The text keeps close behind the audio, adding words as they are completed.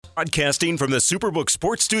Broadcasting from the Superbook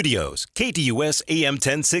Sports Studios, KDUS AM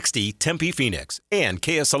 1060 Tempe, Phoenix, and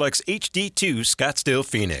KSLX HD2 Scottsdale,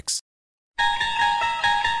 Phoenix.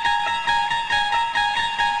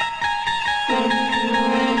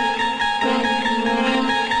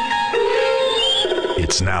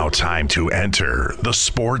 It's now time to enter the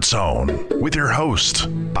Sports Zone with your host,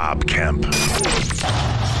 Bob Kemp. Trying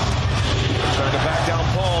to back down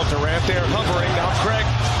Paul. Durant there hovering. Now Craig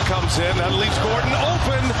comes in. That leaves Gordon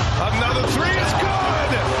open. Another three is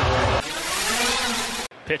good.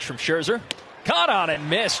 Pitch from Scherzer. Caught on and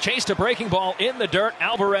missed. Chased a breaking ball in the dirt.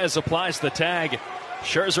 Alvarez applies the tag.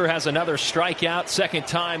 Scherzer has another strikeout. Second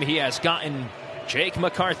time he has gotten Jake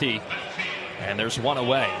McCarthy. And there's one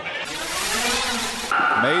away.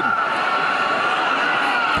 Maiden.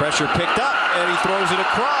 Pressure picked up, and he throws it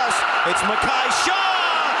across. It's Mekhi Shaw,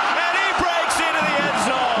 and he breaks into the end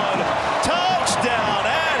zone. Touchdown,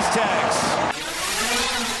 Aztecs.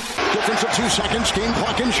 Difference of 2 seconds, game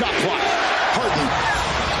clock and shot clock. Harden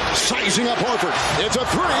sizing up Horford. It's a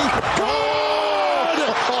three. Good!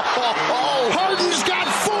 Harden's got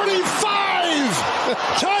 45!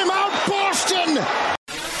 Timeout, Boston!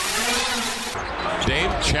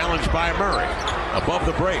 Dame challenged by Murray. Above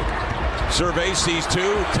the break. Survey sees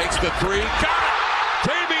two, takes the three. Got it!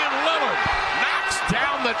 Damian Lillard knocks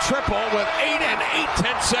down the triple with 8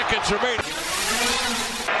 seconds remaining.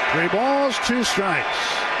 3 balls, 2 strikes.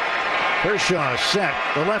 Kershaw set.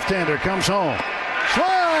 The left-hander comes home. Swing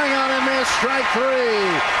on and miss. Strike 3.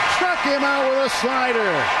 Struck him out with a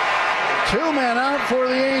slider. 2 men out for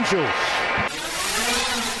the Angels.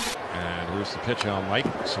 Here's the pitch on Mike.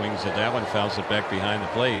 Swings it down and fouls it back behind the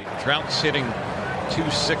plate. Trout's hitting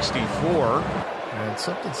 .264. And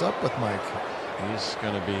something's up with Mike. He's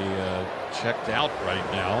going to be checked out right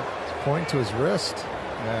now. He's pointing to his wrist.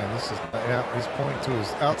 Yeah, he's pointing to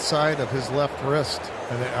his outside of his left wrist.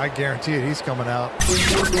 And I guarantee it, he's coming out.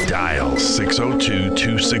 Dial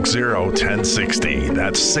 602-260-1060.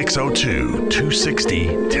 That's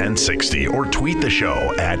 602-260-1060. Or tweet the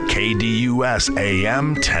show at KDUS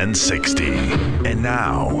AM 1060. And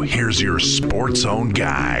now, here's your Sports Zone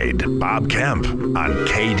guide, Bob Kemp, on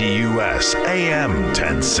KDUS AM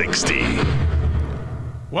 1060.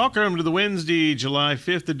 Welcome to the Wednesday, July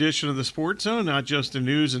 5th edition of the Sports Zone. Not just the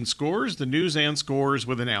news and scores, the news and scores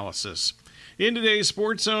with analysis. In today's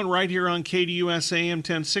Sports Zone, right here on KDUS AM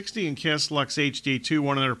 1060 and KSLX HD2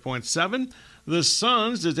 100.7, the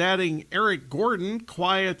Suns is adding Eric Gordon,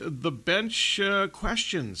 quiet the bench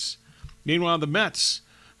questions. Meanwhile, the Mets,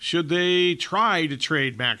 should they try to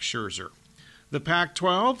trade Max Scherzer? The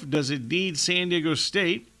Pac-12, does it need San Diego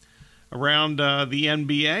State? Around the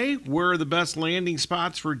NBA, where are the best landing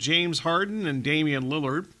spots for James Harden and Damian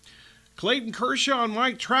Lillard? Clayton Kershaw and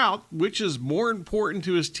Mike Trout, which is more important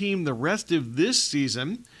to his team the rest of this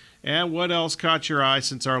season? And what else caught your eye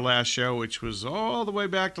since our last show, which was all the way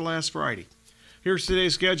back to last Friday? Here's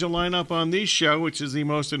today's schedule lineup on this show, which is the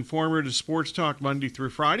most informative sports talk Monday through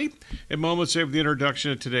Friday. In moments, we have the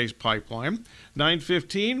introduction of today's pipeline.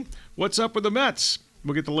 9:15, what's up with the Mets?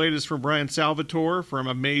 We'll get the latest from Brian Salvatore from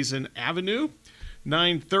Amazing Avenue.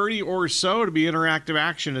 9:30 or so to be interactive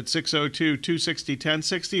action at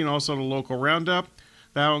 602-260-1060 and also the local roundup.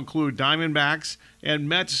 That will include Diamondbacks and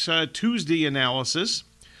Mets Tuesday analysis.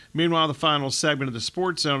 Meanwhile, the final segment of the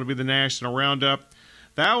Sports Zone will be the National Roundup.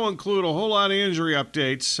 That will include a whole lot of injury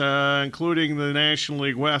updates, including the National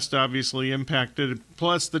League West, obviously impacted,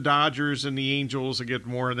 plus the Dodgers and the Angels. I'll get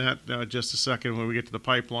more of that just a second when we get to the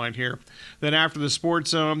pipeline here. Then after the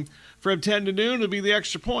Sports Zone, from 10 to noon, it'll be the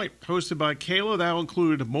Extra Point, hosted by Kayla. That will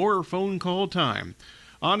include more phone call time.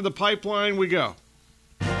 On to the pipeline we go.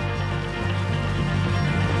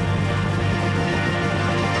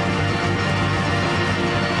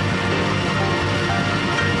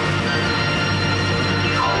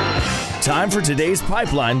 Time for today's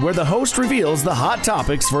pipeline, where the host reveals the hot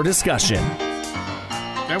topics for discussion.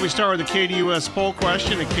 And we start with the KDUS poll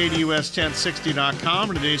question at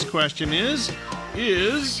KDUS1060.com. Today's question is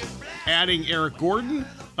adding Eric Gordon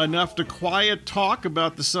enough to quiet talk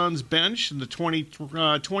about the Suns bench in the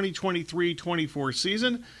 2023-24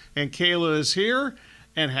 season? And Kayla is here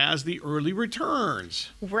and has the early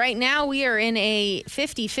returns. Right now we are in a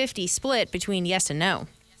 50-50 split between yes and no.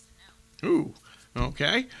 Ooh.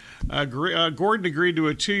 Okay. Gordon agreed to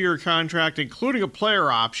a 2-year contract, including a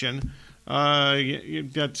player option.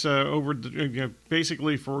 That's over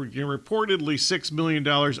basically for reportedly $6 million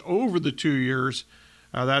over the 2 years.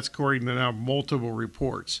 That's according to now multiple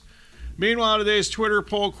reports. Meanwhile, today's Twitter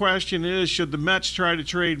poll question is, should the Mets try to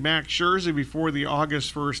trade Max Scherzer before the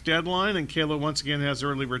August 1st deadline? And Kayla once again has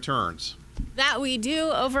early returns. That we do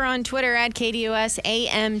over on Twitter at KDUS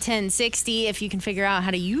AM 1060. If you can figure out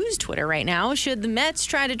how to use Twitter right now, should the Mets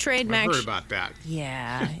try to trade Max? I heard about that.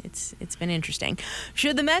 Yeah, it's been interesting.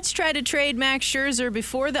 Should the Mets try to trade Max Scherzer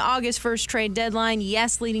before the August 1st trade deadline?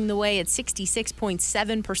 Yes, leading the way at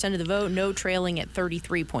 66.7% of the vote. No, trailing at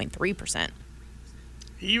 33.3%.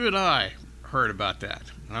 Even I heard about that.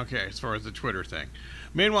 Okay, as far as the Twitter thing.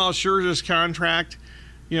 Meanwhile, Scherzer's contract,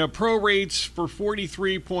 prorates for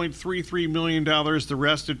 $43.33 million the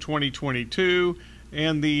rest of 2022,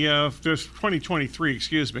 and the 2023,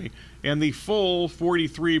 excuse me, and the full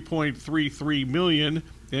 $43.33 million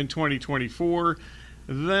in 2024.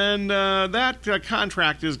 Then that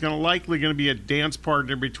contract is likely going to be a dance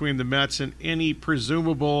partner between the Mets and any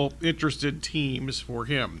presumable interested teams for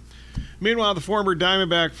him. Meanwhile, the former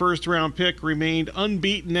Diamondback first-round pick remained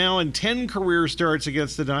unbeaten now in 10 career starts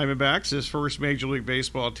against the Diamondbacks, his first Major League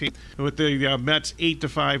Baseball team, with the Mets'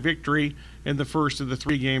 8-5 victory in the first of the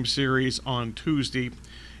 3-game series on Tuesday.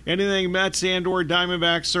 Anything Mets and or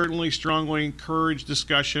Diamondbacks certainly strongly encourage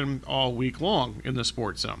discussion all week long in the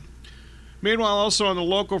Sports Zone. Meanwhile, also on the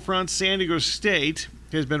local front, San Diego State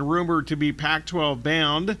has been rumored to be Pac-12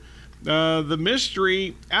 bound. The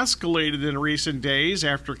mystery escalated in recent days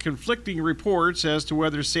after conflicting reports as to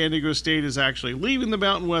whether San Diego State is actually leaving the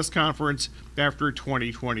Mountain West Conference after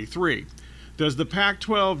 2023. Does the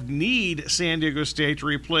Pac-12 need San Diego State to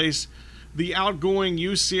replace the outgoing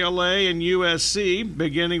UCLA and USC,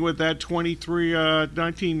 beginning with that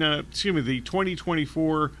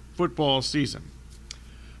 2024 football season?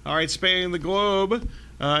 All right, spanning the globe,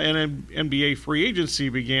 an NBA free agency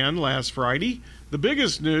began last Friday. The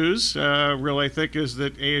biggest news, really, I think, is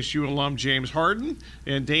that ASU alum James Harden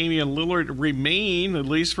and Damian Lillard remain, at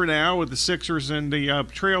least for now, with the Sixers and the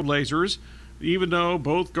Trailblazers, even though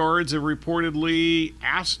both guards have reportedly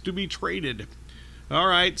asked to be traded. All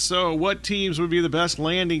right, so what teams would be the best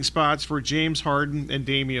landing spots for James Harden and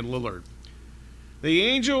Damian Lillard? The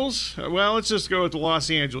Angels, well, let's just go with the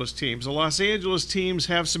Los Angeles teams. The Los Angeles teams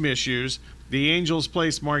have some issues. The Angels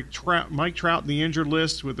placed Mike Trout in the injured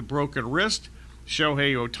list with a broken wrist.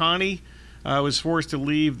 Shohei Ohtani was forced to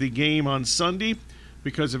leave the game on Sunday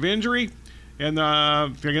because of injury, and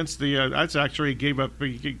against the that's actually gave up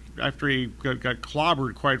after he got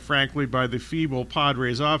clobbered, quite frankly, by the feeble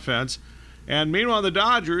Padres offense. And meanwhile, the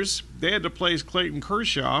Dodgers, they had to place Clayton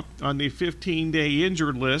Kershaw on the 15-day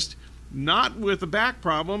injured list, not with a back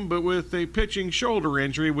problem, but with a pitching shoulder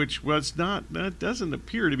injury, which that doesn't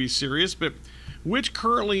appear to be serious, but. Which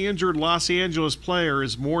currently injured Los Angeles player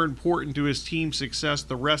is more important to his team's success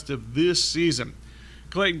the rest of this season?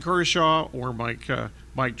 Clayton Kershaw or Mike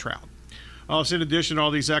Trout? Also, in addition to all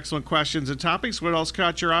these excellent questions and topics, what else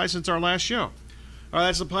caught your eye since our last show?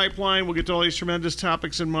 That's the pipeline. We'll get to all these tremendous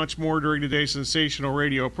topics and much more during today's sensational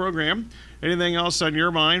radio program. Anything else on your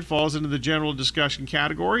mind falls into the general discussion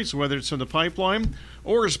category, so whether it's from the pipeline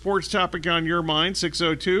or a sports topic on your mind,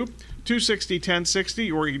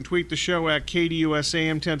 602-260-1060, or you can tweet the show at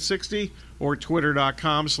KDUSAM1060 or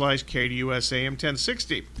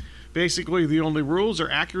twitter.com/KDUSAM1060. Basically, the only rules are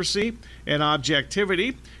accuracy and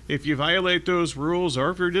objectivity. If you violate those rules,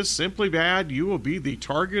 or if you're just simply bad, you will be the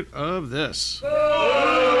target of this.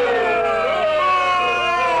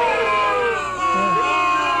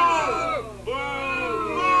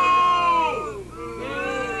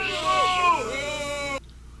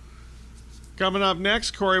 Coming up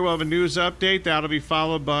next, Corey will have a news update. That'll be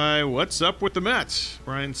followed by What's Up with the Mets.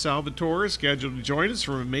 Brian Salvatore is scheduled to join us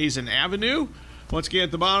from Amazing Avenue. Once again,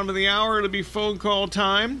 at the bottom of the hour, it'll be phone call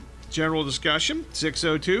time. General discussion,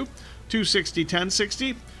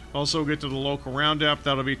 602-260-1060. Also, we'll get to the local roundup.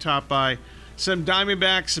 That'll be topped by some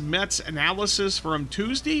Diamondbacks Mets analysis from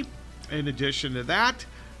Tuesday. In addition to that,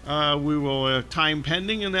 we will, time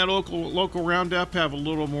pending in that local roundup, have a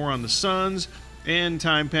little more on the Suns, and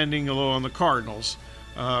time pending a little on the Cardinals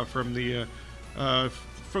from really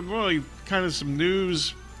kind of some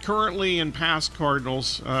news currently and past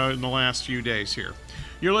Cardinals in the last few days here.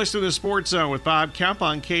 You're listening to the Sports Zone with Bob Kemp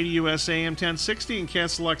on KDUS AM 1060 and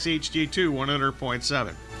KSLX HD2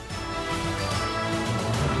 100.7.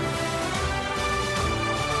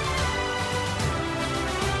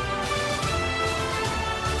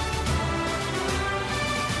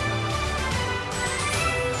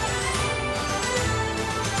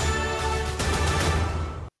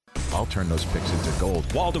 Turn those picks into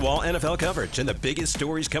gold. Wall-to-wall NFL coverage and the biggest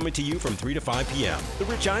stories coming to you from 3 to 5 p.m. The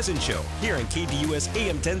Rich Eisen Show here on KDUS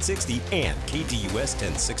AM 1060 and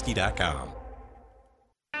KDUS1060.com.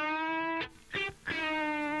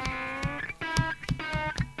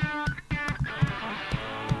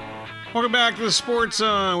 Welcome back to the Sports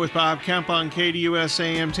Zone with Bob Kemp on KDUS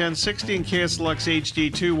AM 1060 and KSLX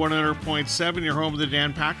HD2 100.7. Your home of the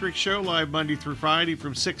Dan Patrick Show, live Monday through Friday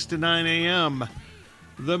from 6 to 9 a.m.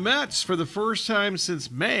 The Mets, for the first time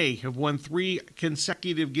since May, have won 3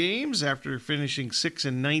 consecutive games after finishing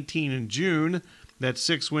 6-19 in June. That's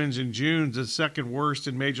 6 wins in June, the second worst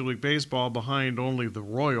in Major League Baseball, behind only the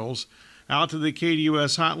Royals. Out to the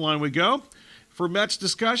KDUS hotline we go. For Mets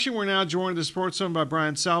discussion, we're now joined in the Sports Zone by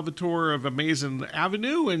Brian Salvatore of Amazing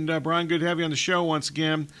Avenue. And Brian, good to have you on the show once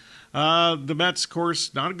again. The Mets, of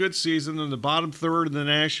course, not a good season in the bottom third of the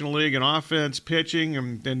National League in offense, pitching,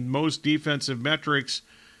 and most defensive metrics.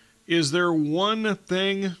 Is there one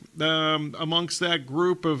thing amongst that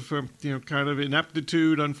group of kind of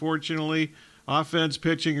ineptitude, unfortunately, offense,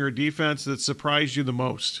 pitching, or defense that surprised you the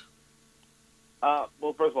most?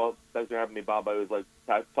 Well, first of all, thanks for having me, Bob. I always like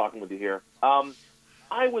talking with you here.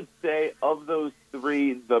 I would say of those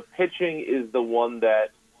 3, the pitching is the one that,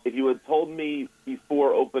 if you had told me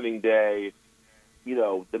before opening day,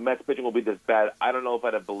 the Mets pitching will be this bad, I don't know if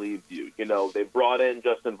I'd have believed you. They brought in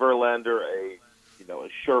Justin Verlander, a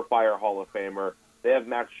surefire Hall of Famer. They have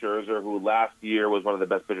Max Scherzer, who last year was one of the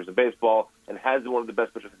best pitchers in baseball and has been one of the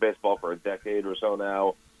best pitchers in baseball for a decade or so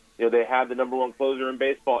now. They have the number 1 closer in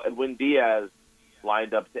baseball, Edwin Diaz,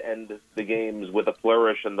 lined up to end the games with a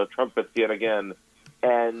flourish and the trumpets yet again.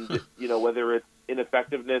 And, whether it's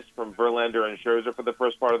ineffectiveness from Verlander and Scherzer for the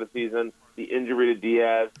first part of the season, the injury to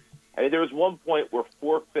Diaz. I mean, there was one point where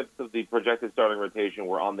 4/5 of the projected starting rotation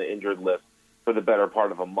were on the injured list for the better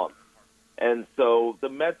part of a month. And so the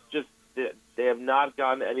Mets they have not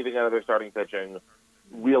gotten anything out of their starting pitching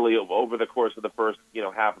really over the course of the first,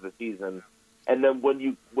 half of the season. And then when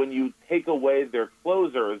you take away their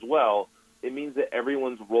closer as well, it means that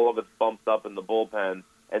everyone's role gets bumped up in the bullpen.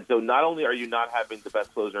 And so not only are you not having the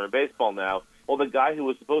best closer in baseball now, well, the guy who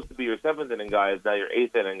was supposed to be your 7th-inning guy is now your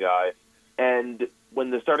 8th-inning guy. And when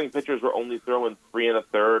the starting pitchers were only throwing 3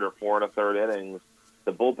 1/3 or 4 1/3 innings,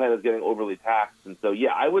 the bullpen is getting overly taxed. And so,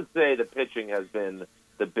 yeah, I would say the pitching has been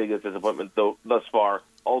the biggest disappointment thus far,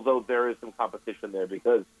 although there is some competition there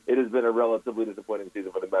because it has been a relatively disappointing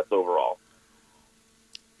season for the Mets overall.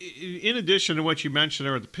 In addition to what you mentioned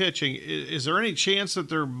there with the pitching, is there any chance that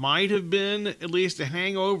there might have been at least a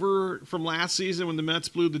hangover from last season when the Mets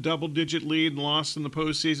blew the double-digit lead and lost in the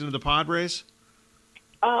postseason to the Padres?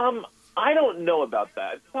 I don't know about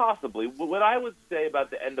that. Possibly. What I would say about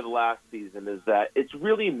the end of last season is that it's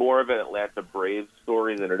really more of an Atlanta Braves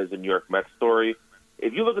story than it is a New York Mets story.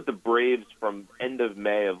 If you look at the Braves from end of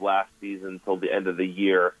May of last season till the end of the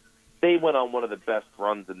year, they went on one of the best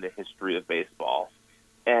runs in the history of baseball.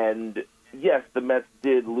 And, yes, the Mets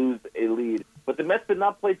did lose a lead, but the Mets did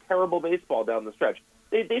not play terrible baseball down the stretch.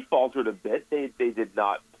 They faltered a bit. They did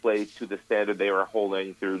not play to the standard they were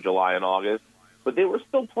holding through July and August, but they were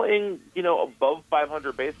still playing, above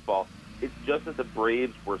 500 baseball. It's just that the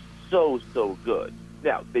Braves were so good.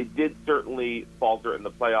 Now, they did certainly falter in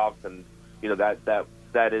the playoffs, and,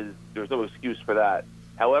 that is, there's no excuse for that.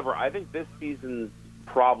 However, I think this season's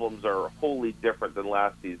problems are wholly different than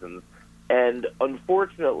last season's. And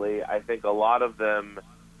unfortunately, I think a lot of them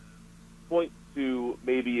point to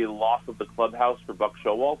maybe a loss of the clubhouse for Buck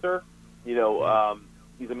Showalter. He's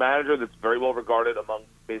a manager that's very well regarded among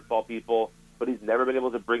baseball people, but he's never been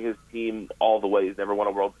able to bring his team all the way. He's never won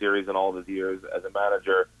a World Series in all of his years as a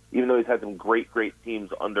manager, even though he's had some great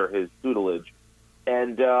teams under his tutelage.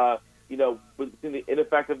 And, between the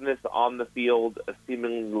ineffectiveness on the field, a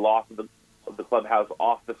seeming loss of the clubhouse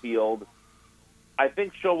off the field, I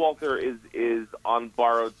think Showalter is on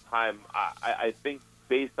borrowed time. I think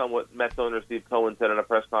based on what Mets owner Steve Cohen said in a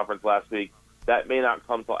press conference last week, that may not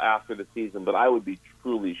come till after the season, but I would be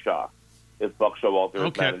truly shocked if Buck Showalter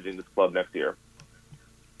is managing this club next year.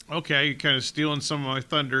 Okay, you're kind of stealing some of my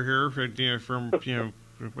thunder here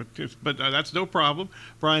but that's no problem.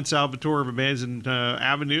 Brian Salvatore of Amazing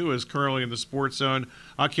Avenue is currently in the Sports Zone.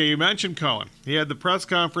 Okay, you mentioned Cohen. He had the press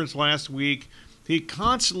conference last week. He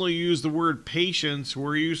constantly used the word patience.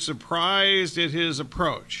 Were you surprised at his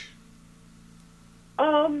approach?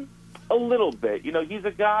 A little bit. He's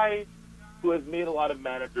a guy who has made a lot of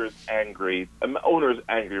managers angry, owners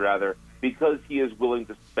angry rather, because he is willing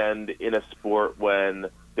to spend in a sport when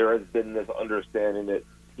there has been this understanding that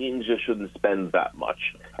teams just shouldn't spend that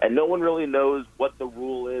much. And no one really knows what the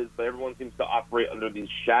rule is, but everyone seems to operate under these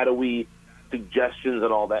shadowy suggestions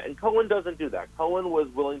and all that. And Cohen doesn't do that. Cohen was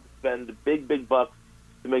willing to spend big bucks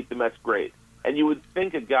to make the Mets great. And you would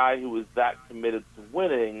think a guy who was that committed to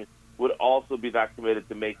winning would also be that committed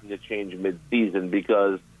to making a change mid-season,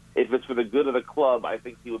 because if it's for the good of the club, I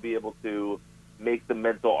think he would be able to, make the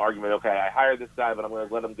mental argument, okay, I hired this guy, but I'm going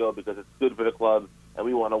to let him go because it's good for the club and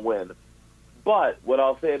we want to win. But what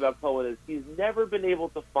I'll say about Cohen is he's never been able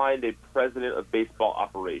to find a president of baseball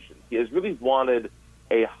operations. He has really wanted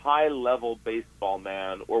a high-level baseball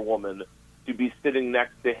man or woman to be sitting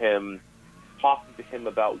next to him, talking to him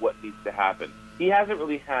about what needs to happen. He hasn't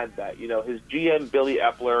really had that. You know, his GM, Billy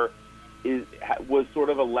Epler, was sort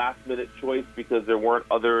of a last-minute choice because there weren't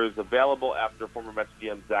others available after former Mets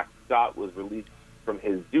GM Zach Scott was released from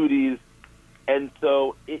his duties. And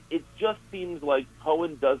so it just seems like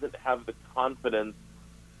Cohen doesn't have the confidence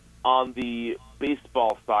on the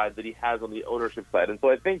baseball side that he has on the ownership side. And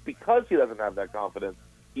so I think because he doesn't have that confidence,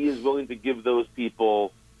 he is willing to give those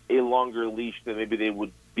people a longer leash than maybe they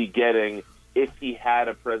would be getting if he had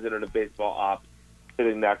a president of baseball ops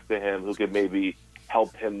sitting next to him who could maybe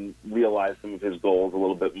help him realize some of his goals a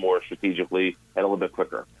little bit more strategically and a little bit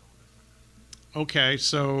quicker. Okay,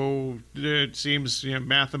 so it seems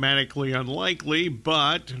mathematically unlikely,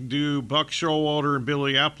 but do Buck Showalter and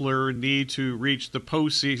Billy Epler need to reach the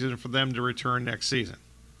postseason for them to return next season?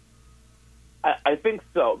 I think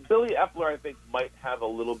so. Billy Epler, I think, might have a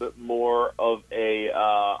little bit more of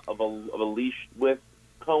a leash with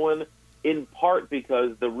Cohen, in part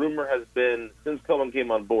because the rumor has been, since Cohen came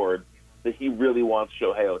on board, that he really wants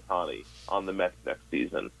Shohei Ohtani on the Mets next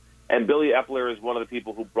season. And Billy Epler is one of the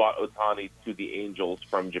people who brought Ohtani to the Angels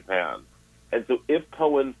from Japan. And so if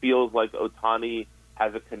Cohen feels like Ohtani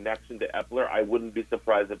has a connection to Epler, I wouldn't be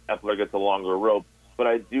surprised if Epler gets a longer rope. But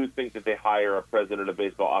I do think that they hire a president of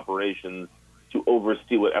baseball operations to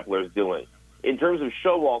oversee what Epler is doing. In terms of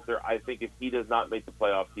Showalter, I think if he does not make the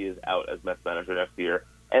playoffs, he is out as Mets manager next year.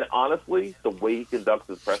 And honestly, the way he conducts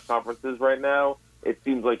his press conferences right now, it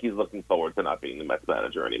seems like he's looking forward to not being the Mets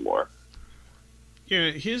manager anymore.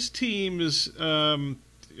 Yeah, his teams, I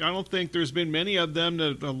don't think there's been many of them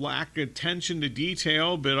that lack attention to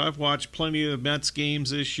detail, but I've watched plenty of Mets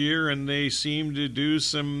games this year, and they seem to do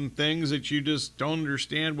some things that you just don't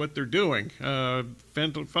understand what they're doing,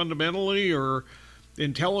 fundamentally or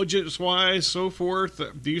intelligence-wise, so forth.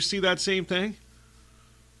 Do you see that same thing?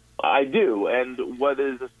 I do, and what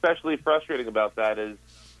is especially frustrating about that is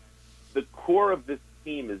the core of this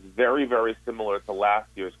team is very, very similar to last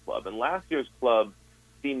year's club. And last year's club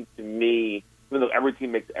seemed to me, even though every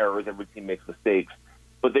team makes errors, every team makes mistakes,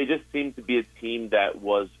 but they just seemed to be a team that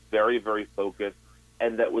was very, very focused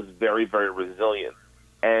and that was very, very resilient.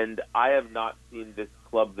 And I have not seen this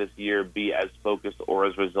club this year be as focused or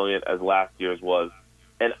as resilient as last year's was.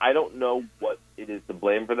 And I don't know what it is to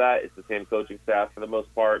blame for that. It's the same coaching staff for the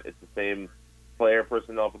most part. It's the same player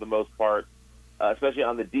personnel for the most part, especially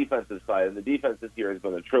on the defensive side. And the defense this year has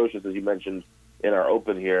been atrocious, as you mentioned in our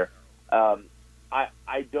open here.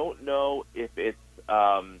 I don't know if it's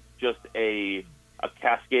just a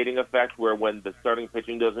cascading effect where when the starting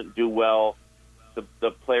pitching doesn't do well,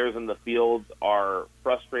 the players in the field are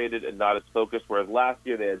frustrated and not as focused, whereas last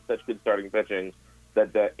year they had such good starting pitching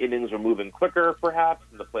that the innings were moving quicker, perhaps,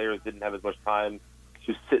 and the players didn't have as much time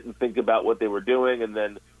to sit and think about what they were doing and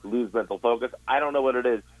then lose mental focus. I don't know what it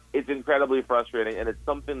is. It's incredibly frustrating, and it's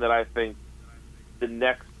something that I think the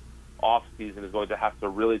next offseason is going to have to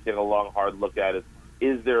really take a long, hard look at.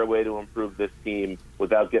 Is there a way to improve this team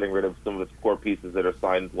without getting rid of some of its core pieces that are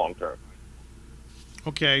signed long-term?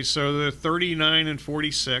 Okay, so they're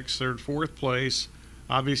 39-46. They're in fourth place.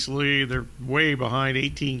 Obviously, they're way behind,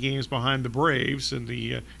 18 games behind the Braves in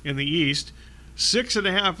the East.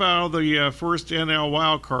 6.5 out of the first NL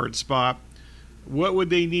wild card spot. What would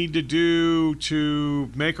they need to do to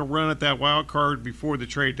make a run at that wild card before the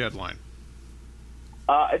trade deadline?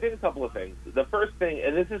 I think a couple of things. The first thing,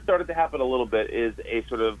 and this has started to happen a little bit, is a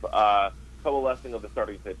sort of coalescing of the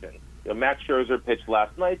starting pitching. Max Scherzer pitched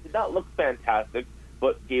last night. Did not look fantastic,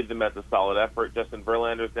 but gave the Mets a solid effort. Justin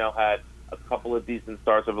Verlander's now had a couple of decent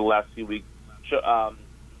starts over the last few weeks.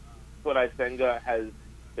 Kodai Senga has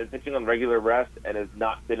been pitching on regular rest and has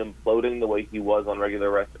not been imploding the way he was on regular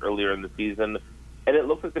rest earlier in the season. And it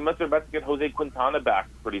looks like the Mets are about to get Jose Quintana back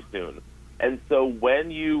pretty soon. And so when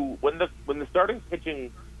the starting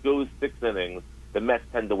pitching goes 6 innings, the Mets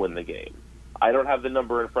tend to win the game. I don't have the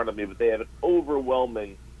number in front of me, but they have an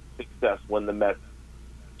overwhelming success when the Mets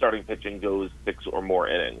starting pitching goes 6 or more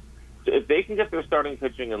innings. So if they can get their starting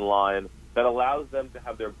pitching in line, that allows them to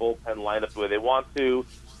have their bullpen lined up the way they want to,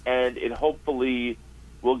 and it hopefully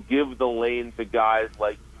will give the lane to guys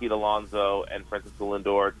like Pete Alonso and Francisco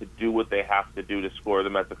Lindor to do what they have to do to score the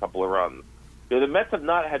Mets a couple of runs. The Mets have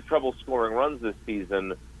not had trouble scoring runs this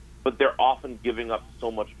season, but they're often giving up so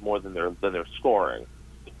much more than they're scoring.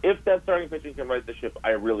 If that starting pitching can right the ship,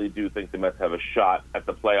 I really do think the Mets have a shot at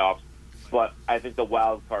the playoffs. But I think the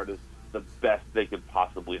wild card is the best they could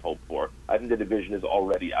possibly hope for. I think the division is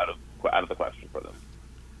already out of the question for them.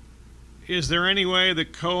 Is there any way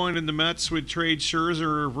that Cohen and the Mets would trade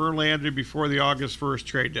Scherzer or Verlander before the August 1st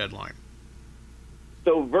trade deadline?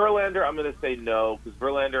 So Verlander, I'm going to say no, because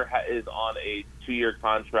Verlander is on a 2-year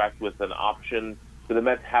contract with an option, so the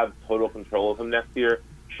Mets have total control of him next year.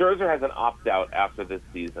 Scherzer has an opt-out after this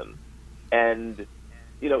season, and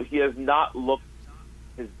he has not looked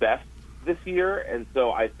his best this year, and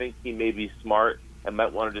so I think he may be smart and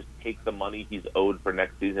might want to just take the money he's owed for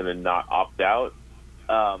next season and not opt out.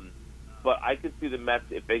 But I could see the Mets,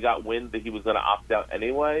 if they got wind that he was going to opt out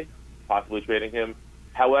anyway, possibly trading him.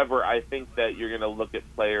 However, I think that you're going to look at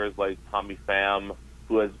players like Tommy Pham,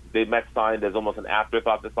 who the Mets signed as almost an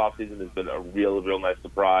afterthought this offseason, has been a real nice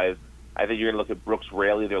surprise. I think you're going to look at Brooks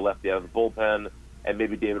Raley, their lefty out of the bullpen, and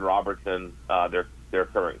maybe David Robertson, their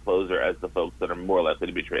current closer, as the folks that are more likely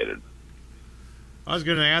to be traded. I was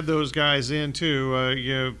going to add those guys in too.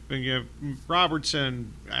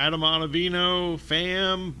 Robertson, Adam Ottavino,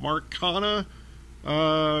 Pham, Mark Canha.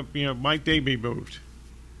 Might they be moved?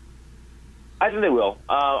 I think they will.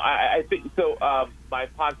 I think so. My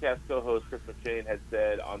podcast co-host Chris McShane had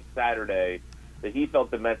said on Saturday that he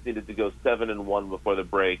felt the Mets needed to go 7-1 before the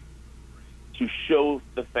break to show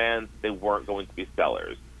the fans they weren't going to be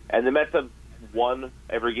sellers. And the Mets have won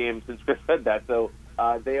every game since Chris said that. So.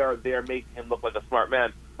 They are making him look like a smart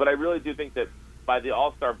man. But I really do think that by the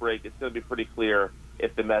All-Star break, it's going to be pretty clear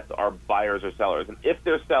if the Mets are buyers or sellers. And if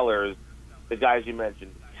they're sellers, the guys you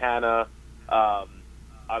mentioned, Canha,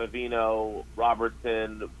 Ottavino,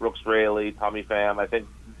 Robertson, Brooks Raley, Tommy Pham, I think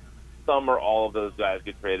some or all of those guys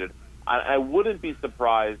get traded. I wouldn't be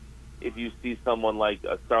surprised if you see someone like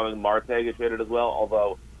Starling Marte get traded as well,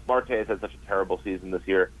 although Marte has had such a terrible season this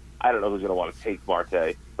year. I don't know who's going to want to take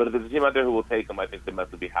Marte, but if there's a team out there who will take him, I think the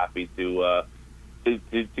Mets would be happy to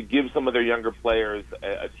give some of their younger players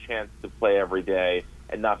a chance to play every day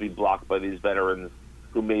and not be blocked by these veterans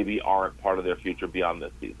who maybe aren't part of their future beyond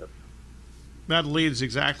this season. That leads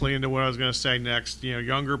exactly into what I was going to say next.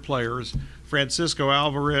 Younger players. Francisco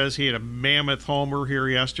Alvarez, he had a mammoth homer here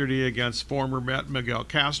yesterday against former Met Miguel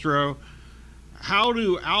Castro. How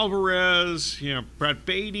do Alvarez, Brett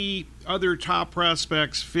Beatty, other top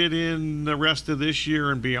prospects fit in the rest of this year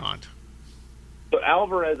and beyond? So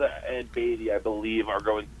Alvarez and Beatty, I believe, are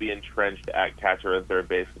going to be entrenched at catcher and third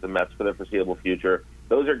base for the Mets for the foreseeable future.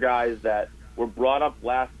 Those are guys that were brought up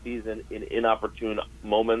last season in inopportune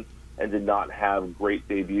moments and did not have great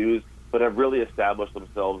debuts, but have really established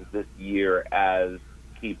themselves this year as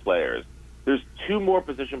key players. There's 2 more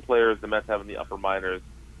position players the Mets have in the upper minors.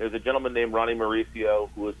 There's a gentleman named Ronnie Mauricio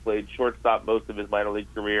who has played shortstop most of his minor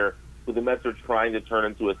league career, who the Mets are trying to turn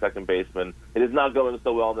into a second baseman. It is not going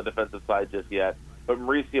so well on the defensive side just yet, but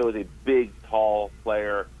Mauricio is a big, tall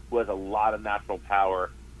player who has a lot of natural power,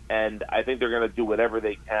 and I think they're going to do whatever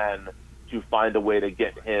they can to find a way to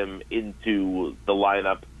get him into the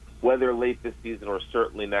lineup, whether late this season or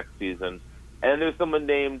certainly next season. And there's someone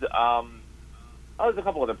named, there's a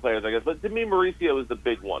couple other players, I guess, but to me, Mauricio is the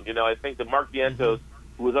big one. I think that Mark Vientos,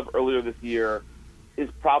 who was up earlier this year, is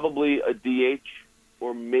probably a DH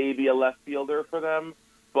or maybe a left fielder for them.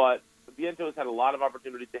 But Vientos had a lot of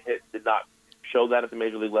opportunity to hit, did not show that at the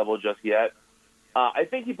major league level just yet. I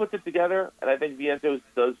think he puts it together, and I think Vientos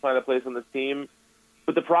does find a place on this team.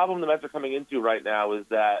 But the problem the Mets are coming into right now is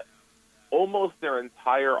that almost their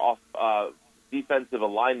entire defensive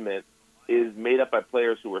alignment is made up by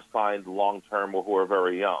players who were signed long-term or who are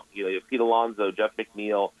very young. You have Pete Alonso, Jeff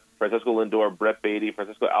McNeil, Francisco Lindor, Brett Beatty,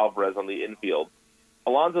 Francisco Alvarez on the infield.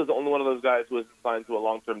 Alonso is the only one of those guys who isn't signed to a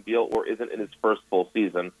long-term deal or isn't in his first full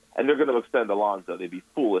season, and they're going to extend Alonso. They'd be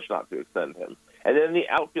foolish not to extend him. And then in the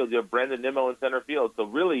outfield, you have Brandon Nimmo in center field. So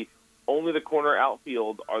really, only the corner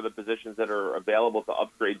outfield are the positions that are available to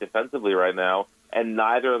upgrade defensively right now, and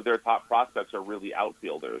neither of their top prospects are really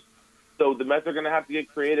outfielders. So the Mets are going to have to get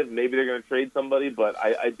creative. Maybe they're going to trade somebody, but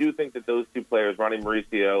I do think that those 2 players, Ronnie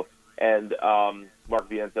Mauricio and Mark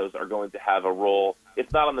Vientos, are going to have a role,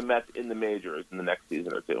 if not on the Mets, in the majors in the next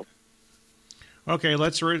season or 2. Okay,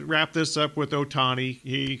 let's wrap this up with Ohtani.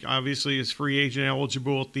 He obviously is free agent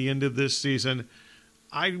eligible at the end of this season.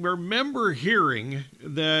 I remember hearing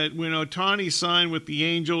that when Ohtani signed with the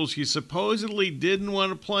Angels, he supposedly didn't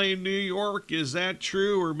want to play in New York. Is that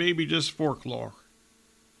true, or maybe just folklore?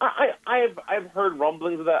 I've heard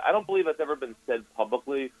rumblings of that. I don't believe that's ever been said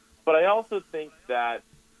publicly, but I also think that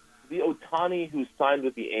the Ohtani who signed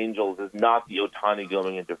with the Angels is not the Ohtani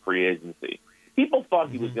going into free agency. People thought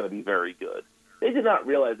he was going to be very good. They did not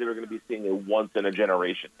realize they were going to be seeing a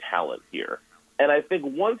once-in-a-generation talent here. And I think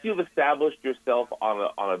once you've established yourself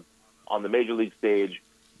on the major league stage,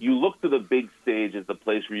 you look to the big stage as the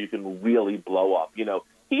place where you can really blow up.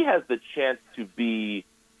 He has the chance to be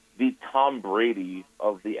the Tom Brady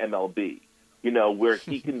of the MLB, where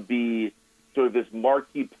he can be sort of this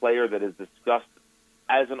marquee player that is discussed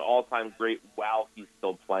as an all-time great while he's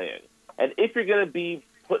still playing. And if you're going to be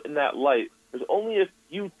put in that light, there's only a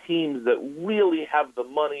few teams that really have the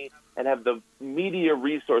money and have the media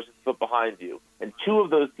resources put behind you. And two of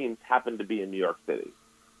those teams happen to be in New York City.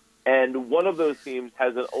 And one of those teams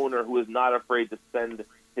has an owner who is not afraid to spend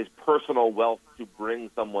his personal wealth to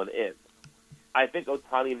bring someone in. I think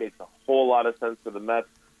Ohtani makes a whole lot of sense for the Mets,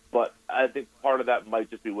 but I think part of that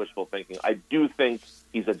might just be wishful thinking. I do think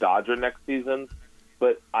he's a Dodger next season,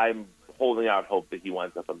 but I'm holding out hope that he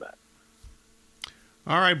winds up a Met.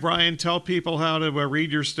 All right, Brian, tell people how to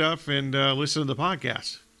read your stuff and listen to the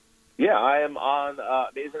podcast. Yeah, I am on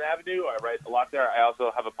Mason Avenue. I write a lot there. I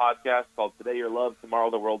also have a podcast called Today Your Love, Tomorrow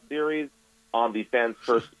the World Series on the Fans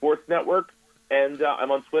First Sports Network. And I'm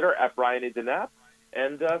on Twitter at Brian A. Dnap.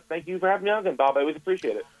 And thank you for having me on again, Bob. I always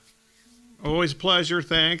appreciate it. Always a pleasure.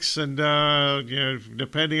 Thanks. And,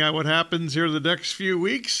 depending on what happens here the next few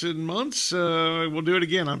weeks and months, we'll do it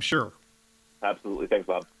again, I'm sure. Absolutely. Thanks,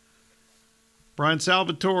 Bob. Brian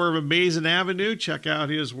Salvatore of Amazing Avenue. Check out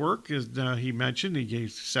his work. As he mentioned, he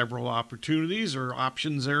gave several opportunities or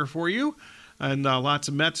options there for you. And lots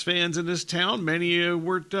of Mets fans in this town. Many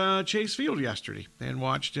were at Chase Field yesterday and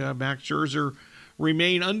watched Max Scherzer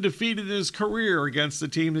remain undefeated in his career against the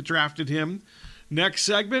team that drafted him. Next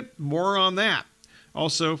segment, more on that.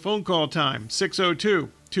 Also, phone call time,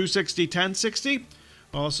 602-260-1060.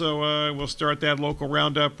 Also, we'll start that local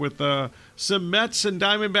roundup with some Mets and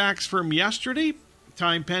Diamondbacks from yesterday.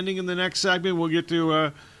 Time pending in the next segment. We'll get to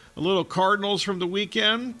a little Cardinals from the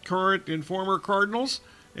weekend, current and former Cardinals.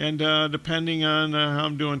 And depending on how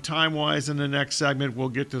I'm doing time-wise in the next segment, we'll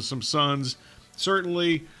get to some Suns.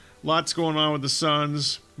 Certainly, lots going on with the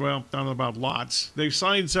Suns. Well, I don't know about lots. They've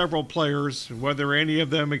signed several players. Whether any of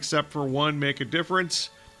them, except for one, make a difference,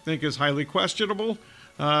 I think is highly questionable.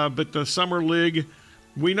 But the Summer League,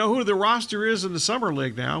 we know who the roster is in the Summer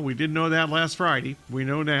League now. We didn't know that last Friday. We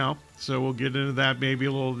know now. So we'll get into that maybe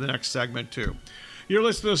a little in the next segment, too. You're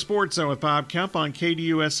listening to Sports Zone with Bob Kemp on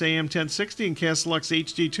KDUS AM 1060 and KSLX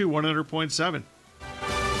HD2 100.7.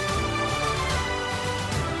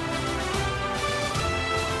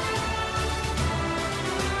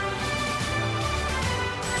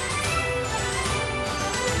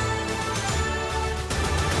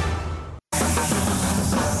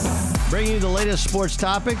 Bringing you the latest sports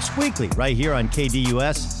topics weekly right here on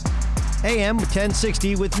KDUS AM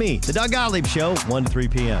 1060 with me, the Doug Gottlieb Show, 1 to 3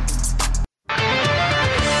 p.m.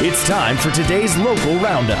 It's time for today's local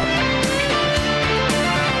roundup.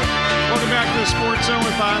 Welcome back to the Sports Zone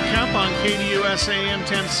with Bob Kemp on KDUS AM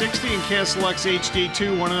 1060 and KSLX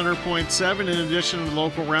HD2 100.7. In addition to the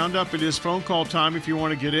local roundup, it is phone call time if you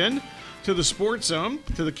want to get in to the Sports Zone,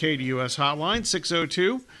 to the KDUS hotline,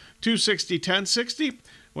 602-260-1060.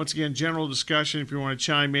 Once again, general discussion. If you want to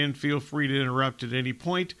chime in, feel free to interrupt at any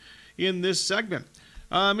point in this segment.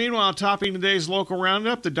 Meanwhile, topping today's local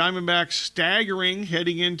roundup, the Diamondbacks staggering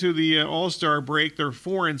heading into the All-Star break. They're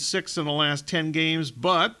 4-6 in the last 10 games,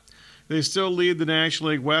 but they still lead the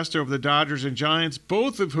National League West over the Dodgers and Giants,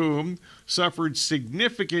 both of whom suffered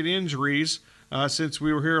significant injuries since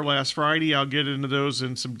we were here last Friday. I'll get into those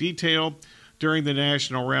in some detail during the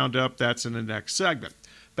National Roundup. That's in the next segment.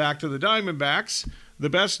 Back to the Diamondbacks. The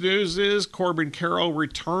best news is Corbin Carroll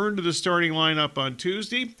returned to the starting lineup on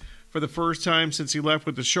Tuesday for the first time since he left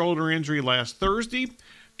with the shoulder injury last Thursday.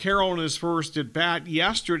 Carroll, in his first at bat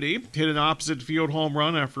yesterday, hit an opposite field home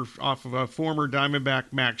run off of a former Diamondback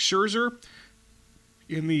Max Scherzer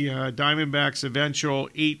in the Diamondbacks' eventual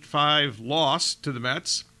 8-5 loss to the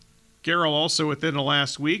Mets. Carroll also, within the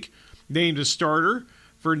last week, named a starter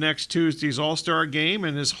for next Tuesday's All-Star game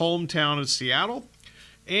in his hometown of Seattle.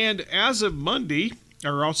 And as of Monday,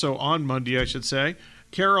 or also on Monday, I should say,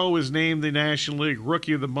 Carroll was named the National League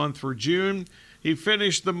Rookie of the Month for June. He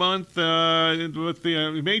finished the month with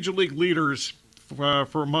the major league leaders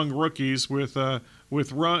for among rookies with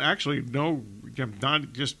run. Actually, no,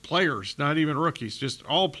 not just players, not even rookies, just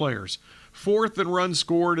all players. Fourth in runs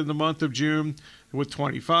scored in the month of June with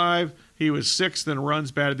 25. He was sixth in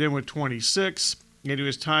runs batted in with 26, and he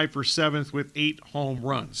was tied for seventh with 8 home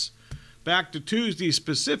runs. Back to Tuesday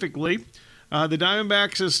specifically. The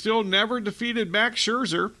Diamondbacks have still never defeated Max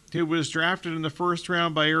Scherzer, who was drafted in the first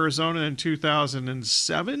round by Arizona in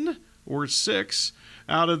 2007 or 6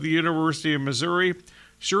 out of the University of Missouri.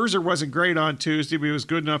 Scherzer wasn't great on Tuesday, but he was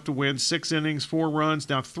good enough to win 6 innings, 4 runs.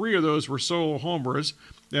 Now, 3 of those were solo homers,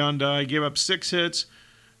 and he gave up 6 hits,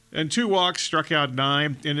 and 2 walks, struck out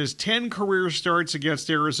 9. In his 10 career starts against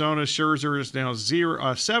Arizona, Scherzer is now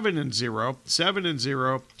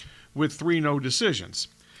 7-0 with 3 no decisions.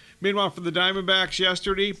 Meanwhile, for the Diamondbacks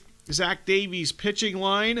yesterday, Zach Davies' pitching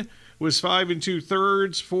line was 5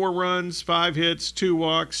 2/3, 4 runs, 5 hits, 2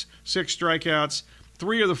 walks, 6 strikeouts.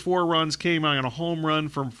 3 of the 4 runs came on a home run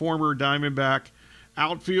from former Diamondback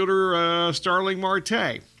outfielder Starling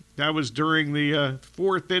Marte. That was during the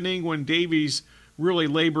 4th inning when Davies really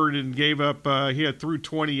labored and gave up. He had threw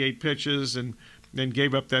 28 pitches and then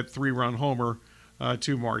gave up that 3-run homer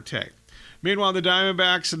to Marte. Meanwhile, the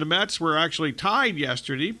Diamondbacks and the Mets were actually tied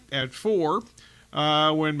yesterday at 4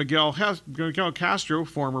 when Miguel Castro,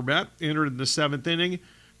 former Met, entered in the 7th inning.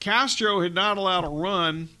 Castro had not allowed a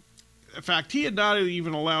run. In fact, he had not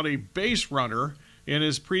even allowed a base runner in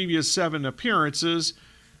his previous 7 appearances.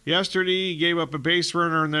 Yesterday, he gave up a base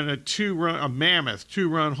runner and then a mammoth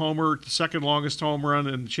 2-run homer, the second longest home run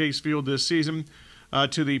in Chase Field this season,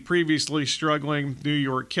 to the previously struggling New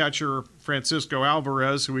York catcher Francisco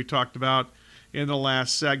Alvarez, who we talked about in the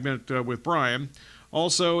last segment with Brian.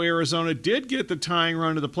 Also, Arizona did get the tying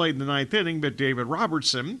run to the plate in the 9th inning, but David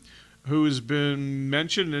Robertson, who's been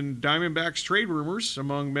mentioned in Diamondbacks trade rumors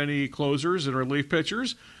among many closers and relief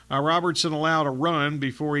pitchers, Robertson allowed a run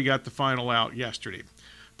before he got the final out yesterday.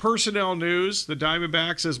 Personnel news, the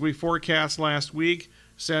Diamondbacks, as we forecast last week,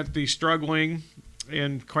 sent the struggling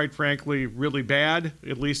and, quite frankly, really bad,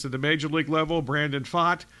 at least at the major league level, Brandon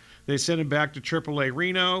Pfaadt. They sent him back to AAA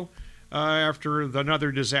Reno after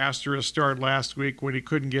another disastrous start last week when he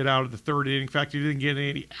couldn't get out of the 3rd inning. In fact, he didn't get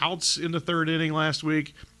any outs in the 3rd inning last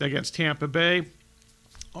week against Tampa Bay.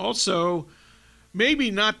 Also, maybe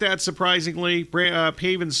not that surprisingly,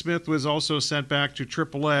 Pavin Smith was also sent back to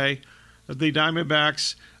AAA. The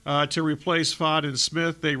Diamondbacks, to replace Pfaadt and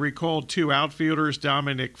Smith, they recalled 2 outfielders,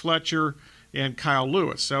 Dominic Fletcher and Kyle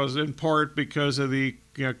Lewis. That was in part because of the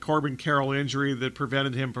Corbin Carroll injury that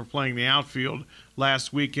prevented him from playing the outfield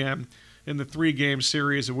last weekend in the 3-game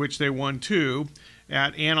series, of which they won 2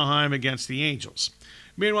 at Anaheim against the Angels.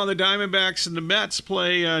 Meanwhile, the Diamondbacks and the Mets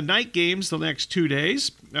play night games the next 2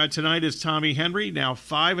 days. Tonight is Tommy Henry, now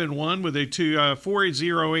 5-1 with a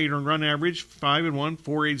 4.808 earned run average, 5-1,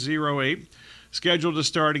 4.808. Scheduled to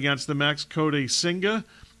start against the Mets, Cody Senga.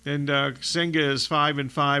 And Senga is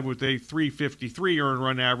 5-5 with a 3.53 earned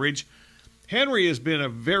run average. Henry has been a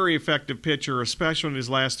very effective pitcher, especially in his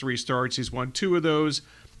last 3 starts. He's won 2 of those.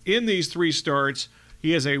 In these 3 starts,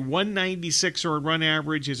 he has a 196 earned run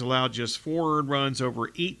average. He's allowed just 4 earned runs over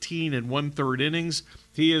 18 1/3 innings.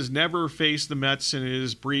 He has never faced the Mets in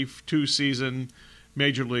his brief 2-season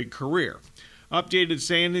Major League career. Updated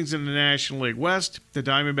standings in the National League West, the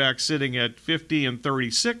Diamondbacks sitting at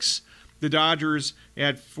 50-36, the Dodgers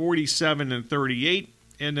at 47-38,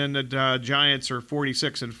 and then the Giants are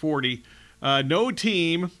 46-40. No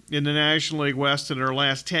team in the National League West in their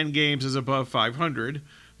last 10 games is above 500.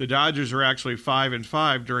 The Dodgers are actually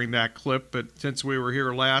 5-5 during that clip, but since we were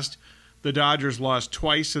here last, the Dodgers lost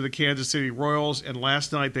twice to the Kansas City Royals, and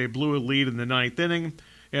last night they blew a lead in the 9th inning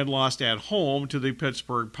and lost at home to the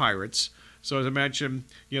Pittsburgh Pirates. So as I mentioned,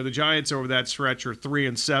 the Giants over that stretch are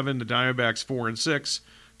 3-7, the Diamondbacks 4-6,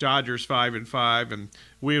 Dodgers 5-5, and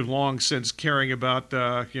we have long since caring about,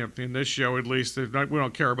 in this show at least, we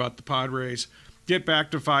don't care about the Padres. Get back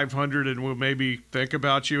to 500 and we'll maybe think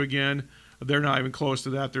about you again. They're not even close to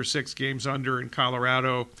that. They're 6 games under in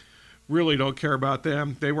Colorado. Really don't care about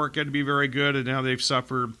them. They weren't going to be very good, and now they've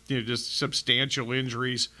suffered just substantial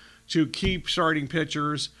injuries to keep starting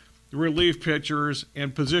pitchers, relief pitchers,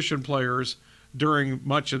 and position players during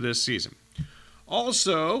much of this season.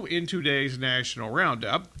 Also, in today's National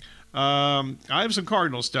Roundup, I have some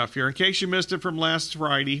Cardinal stuff here. In case you missed it from last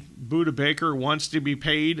Friday, Buda Baker wants to be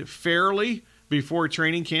paid fairly before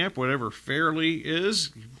training camp, whatever fairly is.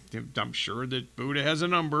 I'm sure that Buda has a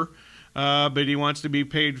number, but he wants to be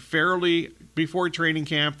paid fairly before training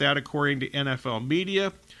camp, that according to NFL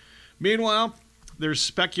media. Meanwhile, there's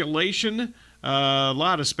speculation, a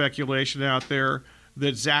lot of speculation out there,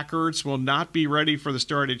 that Zach Ertz will not be ready for the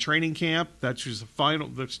start of training camp. That's just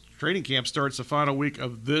the training camp starts the final week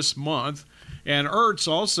of this month. And Ertz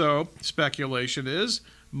also, speculation is,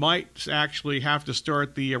 might actually have to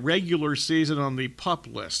start the regular season on the PUP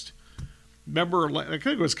list. Remember, I think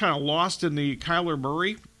it was kind of lost in the Kyler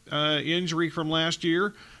Murray injury from last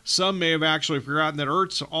year. Some may have actually forgotten that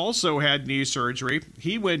Ertz also had knee surgery.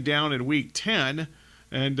 He went down in week 10,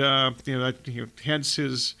 and hence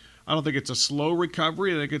his. I don't think it's a slow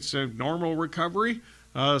recovery. I think it's a normal recovery.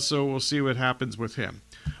 So we'll see what happens with him.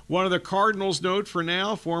 One of the Cardinals note for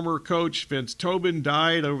now, former coach Vince Tobin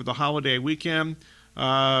died over the holiday weekend.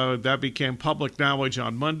 That became public knowledge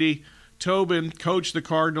on Monday. Tobin coached the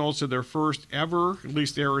Cardinals to their first ever, at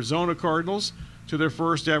least the Arizona Cardinals, to their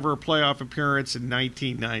first ever playoff appearance in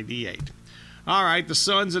 1998. All right, the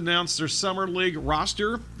Suns announced their Summer League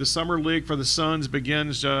roster. The Summer League for the Suns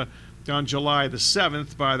begins on July the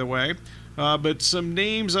 7th, by the way. But some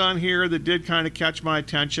names on here that did kind of catch my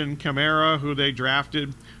attention. Camara, who they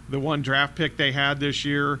drafted, the one draft pick they had this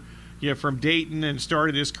year, from Dayton and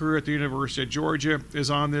started his career at the University of Georgia,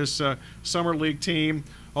 is on this Summer League team.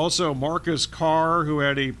 Also, Marcus Carr, who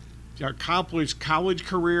had a accomplished college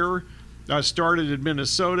career, started at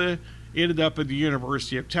Minnesota, ended up at the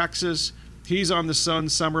University of Texas. He's on the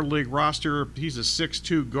Suns Summer League roster. He's a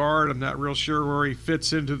 6'2" guard. I'm not real sure where he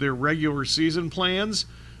fits into their regular season plans,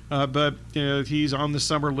 but he's on the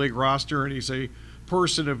Summer League roster, and he's a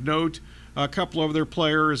person of note. A couple of other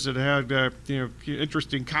players that had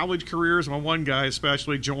interesting college careers. Well, one guy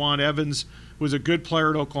especially, Jawan Evans, was a good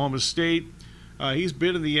player at Oklahoma State. He's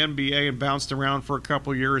been in the NBA and bounced around for a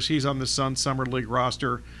couple of years. He's on the Suns Summer League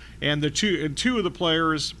roster. And two of the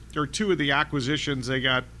players, or two of the acquisitions they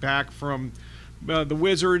got back from the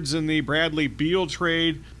Wizards in the Bradley Beal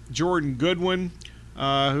trade, Jordan Goodwin,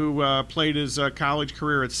 who played his college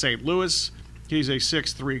career at St. Louis. He's a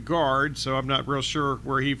 6'3" guard, so I'm not real sure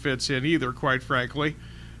where he fits in either, quite frankly.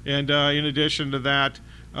 And in addition to that,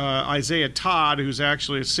 Isaiah Todd, who's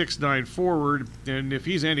actually a 6'9" forward, and if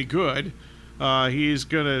he's any good, he's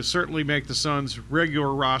going to certainly make the Suns'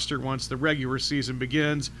 regular roster once the regular season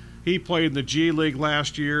begins. He played in the G League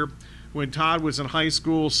last year. When Todd was in high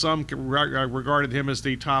school, some regarded him as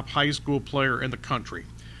the top high school player in the country.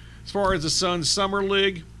 As far as the Suns Summer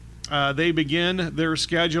League, they begin their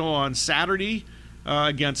schedule on Saturday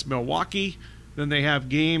against Milwaukee. Then they have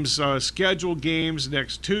scheduled games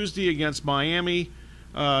next Tuesday against Miami,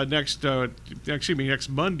 next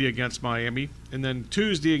Monday against Miami, and then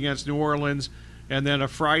Tuesday against New Orleans, and then a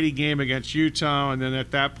Friday game against Utah, and then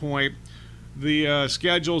at that point, the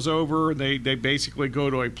schedule's over. They basically go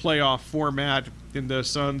to a playoff format, and the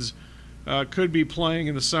Suns could be playing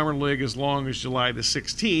in the Summer League as long as July the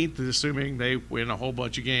 16th, assuming they win a whole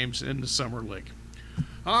bunch of games in the Summer League.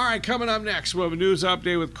 All right, coming up next, we'll have a news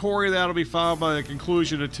update with Corey. That'll be followed by the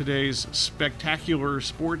conclusion of today's spectacular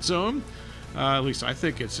Sports Zone. At least I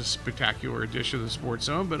think it's a spectacular edition of the Sports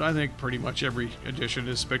Zone, but I think pretty much every edition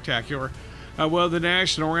is spectacular. Well, the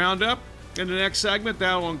National Roundup. In the next segment,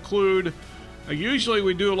 that will include... usually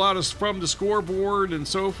we do a lot of from the scoreboard and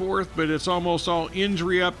so forth, but it's almost all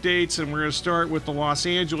injury updates, and we're going to start with the Los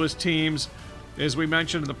Angeles teams. As we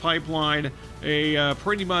mentioned in the pipeline, a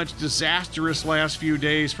pretty much disastrous last few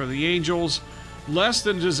days for the Angels. Less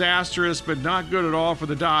than disastrous, but not good at all for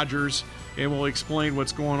the Dodgers, and we'll explain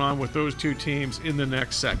what's going on with those two teams in the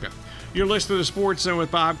next segment. You're listening to the Sports Zone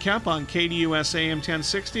with Bob Kemp on KDUS AM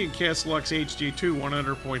 1060 and KSLX HD2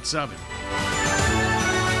 100.7.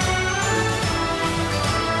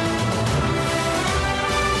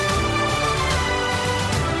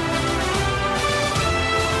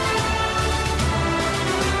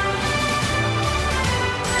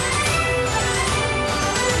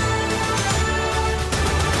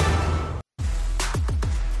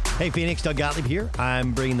 Hey, Phoenix, Doug Gottlieb here.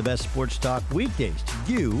 I'm bringing the best sports talk weekdays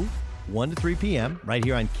to you, 1 to 3 p.m., right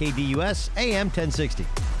here on KDUS AM 1060.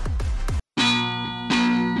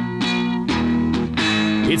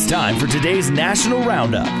 It's time for today's National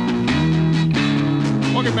Roundup.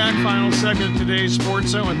 Welcome back. Final segment of today's Sports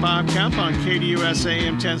Zone with Bob Kemp on KDUS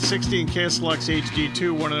AM 1060 and KSLX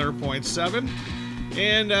HD2 100.7.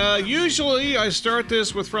 And usually I start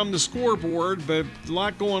this with from the scoreboard, but a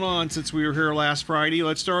lot going on since we were here last Friday.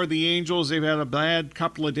 Let's start with the Angels. They've had a bad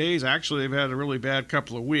couple of days. Actually, they've had a really bad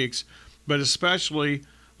couple of weeks, but especially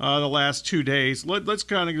the last 2 days. Let's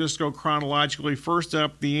kind of just go chronologically. First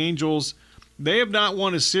up, the Angels. They have not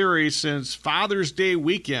won a series since Father's Day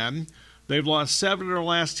weekend. They've lost 7 of their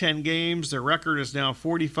last 10 games. Their record is now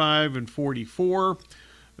 45-44.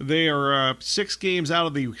 They are 6 games out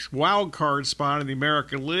of the wild card spot in the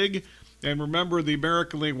American League. And remember, the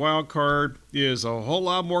American League wild card is a whole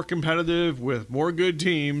lot more competitive with more good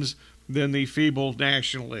teams than the feeble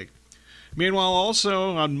National League. Meanwhile,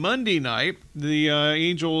 also on Monday night, the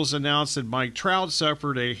Angels announced that Mike Trout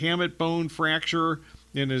suffered a hamate bone fracture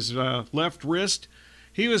in his left wrist.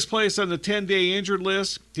 He was placed on the 10-day injured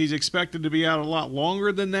list. He's expected to be out a lot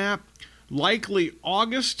longer than that. Likely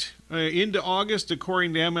into August,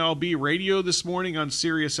 according to MLB Radio this morning on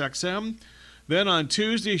Sirius XM. Then on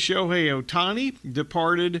Tuesday, Shohei Ohtani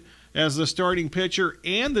departed as the starting pitcher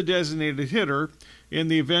and the designated hitter in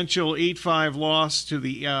the eventual 8-5 loss to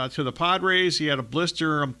the Padres. He had a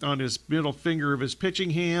blister on his middle finger of his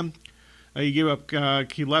pitching hand. He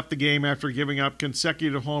left the game after giving up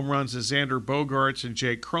consecutive home runs to Xander Bogaerts and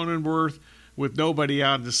Jake Cronenworth with nobody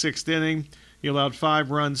out in the 6th inning. He allowed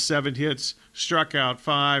 5 runs, 7 hits, struck out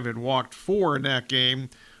 5, and walked 4 in that game.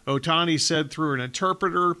 Ohtani said through an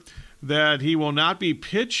interpreter that he will not be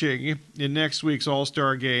pitching in next week's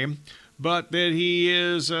All-Star game, but that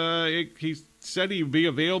he said he would be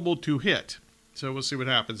available to hit. So we'll see what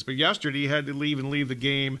happens. But yesterday he had to leave the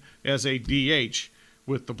game as a DH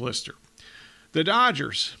with the blister. The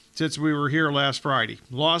Dodgers, since we were here last Friday,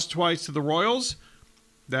 lost twice to the Royals.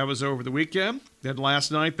 That was over the weekend. Then last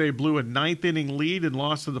night they blew a 9th-inning lead and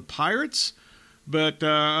lost to the Pirates. But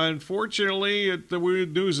unfortunately, the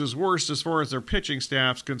news is worse as far as their pitching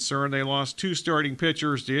staff's concerned. They lost 2 starting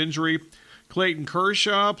pitchers to injury. Clayton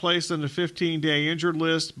Kershaw placed on the 15-day injured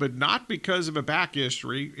list, but not because of a back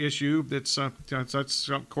issue. That's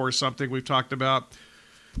of course, something we've talked about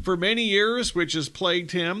for many years, which has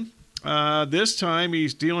plagued him. This time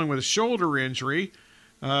he's dealing with a shoulder injury.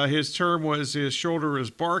 His term was his shoulder was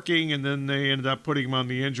barking, and then they ended up putting him on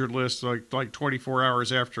the injured list like 24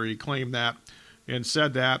 hours after he claimed that and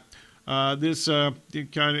said that. This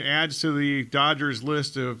it kind of adds to the Dodgers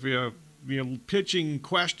list of pitching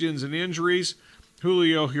questions and injuries.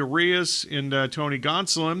 Julio Urias and Tony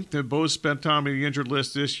Gonsolin have both spent time on the injured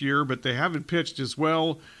list this year, but they haven't pitched as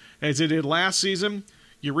well as they did last season.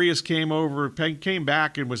 Urias came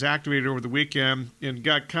back and was activated over the weekend and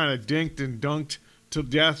got kind of dinked and dunked to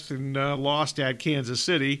death and lost at Kansas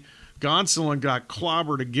City. Gonsolin got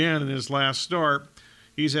clobbered again in his last start.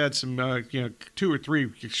 He's had some 2 or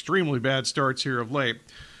 3 extremely bad starts here of late.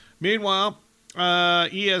 Meanwhile,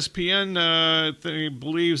 ESPN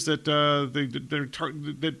believes that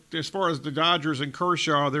that as far as the Dodgers and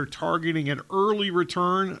Kershaw, they're targeting an early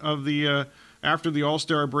return of the after the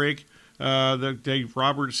All-Star break. Dave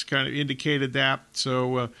Roberts kind of indicated that.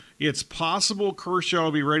 So it's possible Kershaw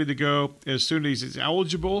will be ready to go as soon as he's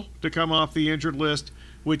eligible to come off the injured list,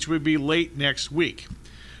 which would be late next week.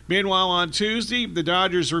 Meanwhile, on Tuesday, the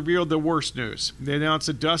Dodgers revealed the worst news. They announced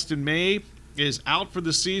that Dustin May is out for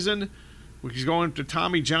the season. He's going to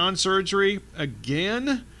Tommy John surgery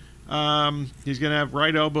again. He's going to have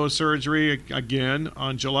right elbow surgery again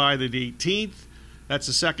on July the 18th. That's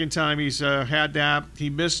the second time he's had that. He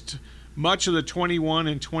missed much of the 21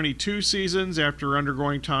 and 22 seasons after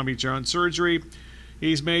undergoing Tommy John surgery.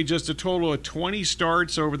 He's made just a total of 20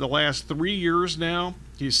 starts over the last 3 years now.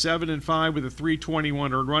 He's 7-5 with a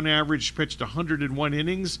 .321 earned run average, pitched 101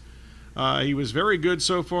 innings. He was very good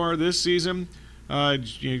so far this season.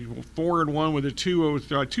 4-1 with a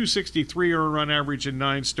 263 earned run average in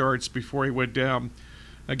 9 starts before he went down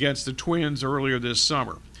against the Twins earlier this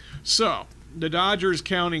summer. So, the Dodgers,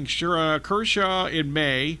 counting Kershaw in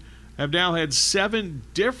May, have now had 7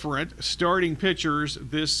 different starting pitchers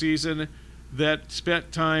this season that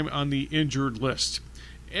spent time on the injured list.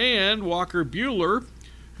 And Walker Buehler,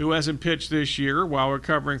 who hasn't pitched this year while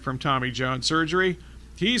recovering from Tommy John surgery,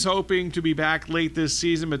 he's hoping to be back late this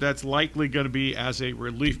season, but that's likely going to be as a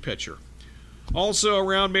relief pitcher. Also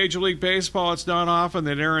around Major League Baseball, it's not often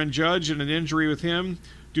that Aaron Judge and an injury with him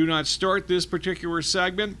do not start this particular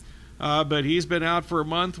segment, but he's been out for a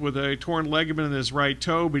month with a torn ligament in his right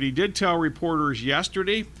toe, but he did tell reporters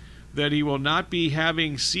yesterday that he will not be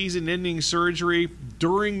having season-ending surgery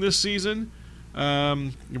during this season.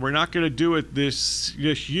 We're not going to do it this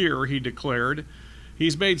year, he declared.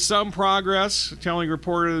 He's made some progress, telling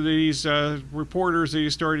reporters that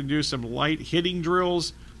he's starting to do some light hitting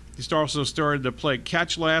drills. He's also started to play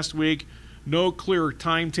catch last week. No clear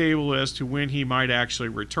timetable as to when he might actually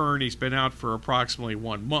return. He's been out for approximately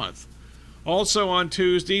 1 month. Also on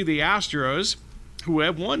Tuesday, the Astros, who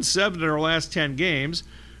have won 7 of their last 10 games,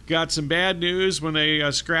 got some bad news when they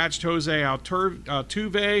scratched Jose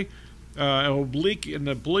Altuve, an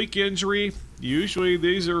oblique injury. Usually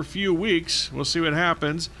these are a few weeks. We'll see what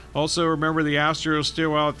happens. Also, remember the Astros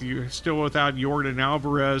still without Yordan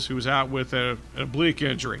Alvarez, who's out with an oblique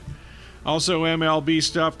injury. Also, MLB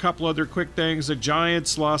stuff. Couple other quick things. The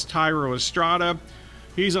Giants lost Thairo Estrada.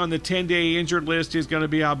 He's on the 10-day injured list. He's going to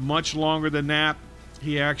be out much longer than that.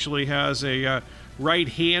 He actually has a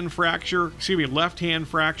left hand fracture.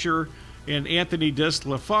 And Anthony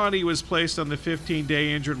DeSclafani was placed on the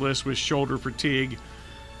 15-day injured list with shoulder fatigue.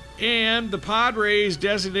 And the Padres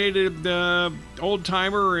designated the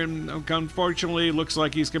old-timer, and unfortunately looks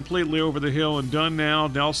like he's completely over the hill and done now,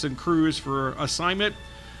 Nelson Cruz, for assignment.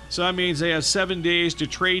 So that means they have 7 days to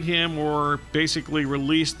trade him or basically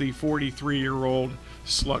release the 43-year-old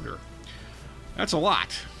slugger. That's a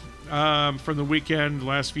lot. from the weekend,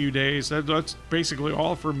 last few days. That's basically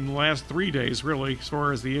all from the last 3 days, really, as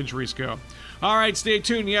far as the injuries go. All right, stay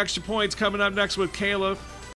tuned. The Extra Points coming up next with Kayla.